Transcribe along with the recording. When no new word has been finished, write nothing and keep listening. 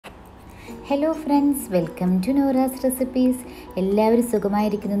Hello friends, welcome to Nora's recipes. എല്ലാവരും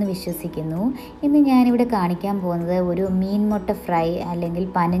സുഖമായിരിക്കുന്നെന്ന് വിശ്വസിക്കുന്നു. ഇന്ന് ഞാനിവിടെ കാണിക്കാൻ പോകുന്നത് ഒരു മീൻ മുട്ട ഫ്രൈ അല്ലെങ്കിൽ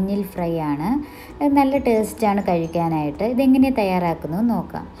പനഞ്ഞിൽ ഫ്രൈ ആണ്. നല്ല ടേസ്റ്റാണ് കഴിക്കാനായിട്ട്. ഇതെങ്ങനെ തയ്യാറാക്കുന്നത്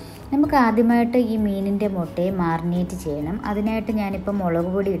നോക്കാം. നമുക്ക് ആദ്യമായിട്ട് ഈ മീനിൻ്റെ മുട്ടയെ മാറിനേറ്റ് ചെയ്യണം. അതിനായിട്ട് ഞാനിപ്പോൾ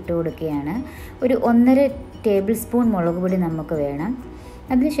മുളക് പൊടി ഇട്ട് കൊടുക്കുകയാണ്. ഒരു 1.5 ടേബിൾ സ്പൂൺ മുളക് പൊടി നമുക്ക് വേണം.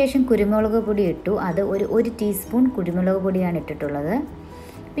 അതിനുശേഷം കുരുമുളക് പൊടി ഇട്ടു. അത് ഒരു ടീസ്പൂൺ കുരുമുളക് പൊടിയാണ് ഇട്ടിട്ടുള്ളത്.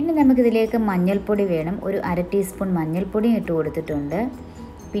 പിന്നെ നമുക്കിതിലേക്ക് മഞ്ഞൾപ്പൊടി വേണം. ഒരു 1/2 ടീസ്പൂൺ മഞ്ഞൾപ്പൊടിയും ഇട്ട് കൊടുത്തിട്ടുണ്ട്.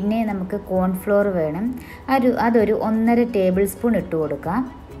 പിന്നെ നമുക്ക് കോൺഫ്ലോർ വേണം. അതൊരു 1.5 ടേബിൾ സ്പൂൺ ഇട്ട് കൊടുക്കാം.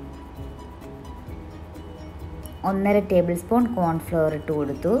 1.5 ടേബിൾ സ്പൂൺ കോൺഫ്ലോർ ഇട്ട്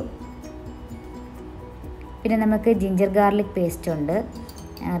കൊടുത്തു. പിന്നെ നമുക്ക് ജിഞ്ചർ ഗാർലിക്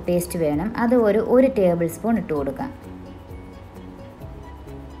പേസ്റ്റ് വേണം. അത് ഒരു ടേബിൾ സ്പൂൺ ഇട്ട് കൊടുക്കാം.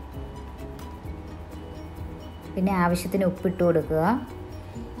 പിന്നെ ആവശ്യത്തിന് ഉപ്പിട്ട് കൊടുക്കുക.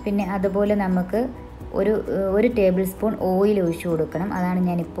 പിന്നെ അതുപോലെ നമുക്ക് ഒരു ടേബിൾ സ്പൂൺ ഓയിൽ ഒഴിച്ചു കൊടുക്കണം. അതാണ്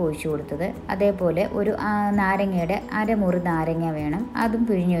ഞാനിപ്പോൾ ഒഴിച്ചു കൊടുത്തത്. അതേപോലെ ഒരു നാരങ്ങയുടെ അരമുറി നാരങ്ങ വേണം. അതും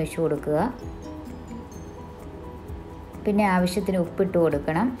പിഴിഞ്ഞൊഴിച്ചു കൊടുക്കുക. പിന്നെ ആവശ്യത്തിന് ഉപ്പിട്ട്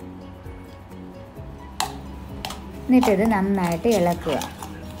കൊടുക്കണം. എന്നിട്ടിത് നന്നായിട്ട്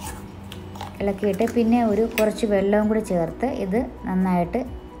ഇളക്കിയിട്ട് പിന്നെ കുറച്ച് വെള്ളവും കൂടി ചേർത്ത് ഇത് നന്നായിട്ട്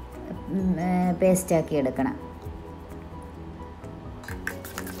പേസ്റ്റാക്കി എടുക്കണം.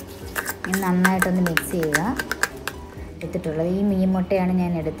 നന്നായിട്ടൊന്ന് മിക്സ് ചെയ്യുക. എടുത്തിട്ടുള്ളത് ഈ മീൻ മുട്ടയാണ്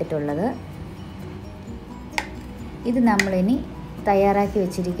ഞാൻ എടുത്തിട്ടുള്ളത്. ഇത് നമ്മളിനി തയ്യാറാക്കി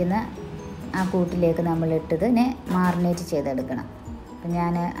വെച്ചിരിക്കുന്ന ആ കൂട്ടിലേക്ക് നമ്മളിട്ടതിനെ മാറിനേറ്റ് ചെയ്തെടുക്കണം. അപ്പം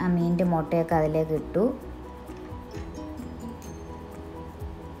ഞാൻ ആ മീനിൻ്റെ മുട്ടയൊക്കെ അതിലേക്ക് ഇട്ടു.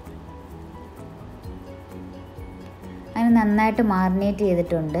 അങ്ങനെ നന്നായിട്ട് മാറിനേറ്റ്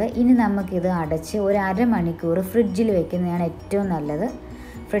ചെയ്തിട്ടുണ്ട്. ഇനി നമുക്കിത് അടച്ച് ഒരു അരമണിക്കൂർ ഫ്രിഡ്ജിൽ വയ്ക്കുന്നതാണ് ഏറ്റവും നല്ലത്.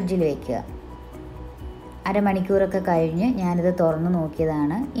 ഫ്രിഡ്ജിൽ വയ്ക്കുക. അരമണിക്കൂറൊക്കെ കഴിഞ്ഞ് ഞാനിത് തുറന്ന്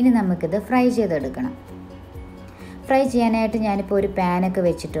നോക്കിയതാണ്. ഇനി നമുക്കിത് ഫ്രൈ ചെയ്തെടുക്കണം. ഫ്രൈ ചെയ്യാനായിട്ട് ഞാനിപ്പോൾ ഒരു പാനൊക്കെ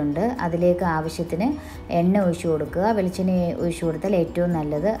വെച്ചിട്ടുണ്ട്. അതിലേക്ക് ആവശ്യത്തിന് എണ്ണ ഒഴിച്ചു കൊടുക്കുക. വെളിച്ചെണ്ണ ഒഴിച്ചു കൊടുത്താൽ ഏറ്റവും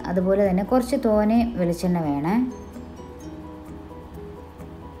നല്ലത്. അതുപോലെ തന്നെ കുറച്ച് തോനെ വെളിച്ചെണ്ണ വേണം.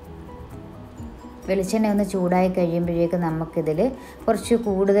 വെളിച്ചെണ്ണ ഒന്ന് ചൂടായി കഴിയുമ്പോഴേക്ക് നമുക്കിതിൽ കുറച്ച്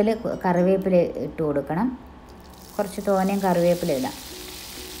കൂടുതൽ കറിവേപ്പില ഇട്ട് കൊടുക്കണം. കുറച്ച് തോനെയും കറിവേപ്പില ഇടാം.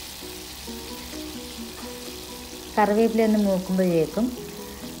 കറിവേപ്പില ഒന്ന് മൂക്കുമ്പോഴേക്കും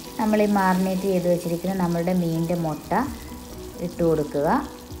നമ്മൾ ഈ മാറിനേറ്റ് ചെയ്ത് വെച്ചിരിക്കുന്ന നമ്മളുടെ മീനിൻ്റെ മുട്ട ഇട്ട് കൊടുക്കുക.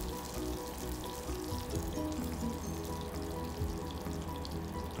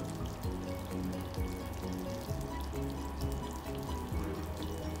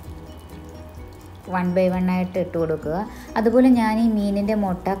 വൺ ബൈ വൺ ആയിട്ട് ഇട്ട് കൊടുക്കുക. അതുപോലെ ഞാൻ ഈ മീനിൻ്റെ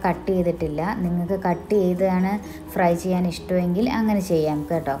മുട്ട കട്ട് ചെയ്തിട്ടില്ല. നിങ്ങൾക്ക് കട്ട് ചെയ്താണ് ഫ്രൈ ചെയ്യാൻ ഇഷ്ടമെങ്കിൽ അങ്ങനെ ചെയ്യാം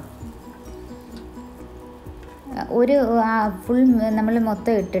കേട്ടോ. ഫുൾ നമ്മൾ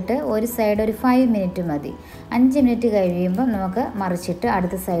മൊത്തം ഇട്ടിട്ട് ഒരു സൈഡ് ഒരു 5 മിനിറ്റ് മതി. 5 മിനിറ്റ് കഴിയുമ്പോൾ നമുക്ക് മറിച്ചിട്ട്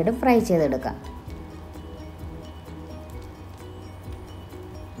അടുത്ത സൈഡ് ഫ്രൈ ചെയ്തെടുക്കാം.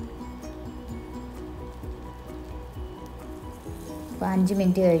 അപ്പോൾ 5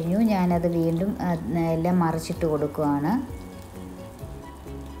 മിനിറ്റ് കഴിഞ്ഞു. ഞാനത് വീണ്ടും എല്ലാം മറിച്ചിട്ട് കൊടുക്കുകയാണ്.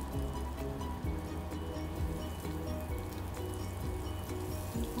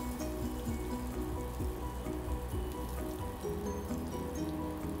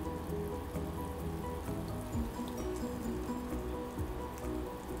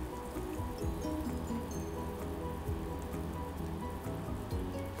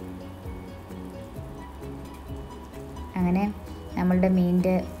 അങ്ങനെ നമ്മളുടെ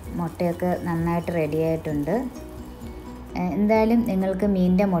മീനിൻ്റെ മുട്ടയൊക്കെ നന്നായിട്ട് റെഡി ആയിട്ടുണ്ട്. എന്തായാലും നിങ്ങൾക്ക്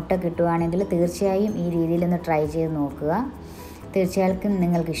മീനിൻ്റെ മുട്ട കിട്ടുവാണെങ്കിൽ തീർച്ചയായും ഈ രീതിയിലൊന്ന് ട്രൈ ചെയ്ത് നോക്കുക. തീർച്ചയായും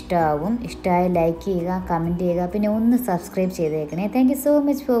നിങ്ങൾക്ക് ഇഷ്ടമാവും. ഇഷ്ടമായി ലൈക്ക് ചെയ്യുക, കമൻറ്റ് ചെയ്യുക. പിന്നെ ഒന്ന് സബ്സ്ക്രൈബ് ചെയ്തേക്കണേ. Thank you so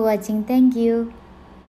much for watching. Thank you.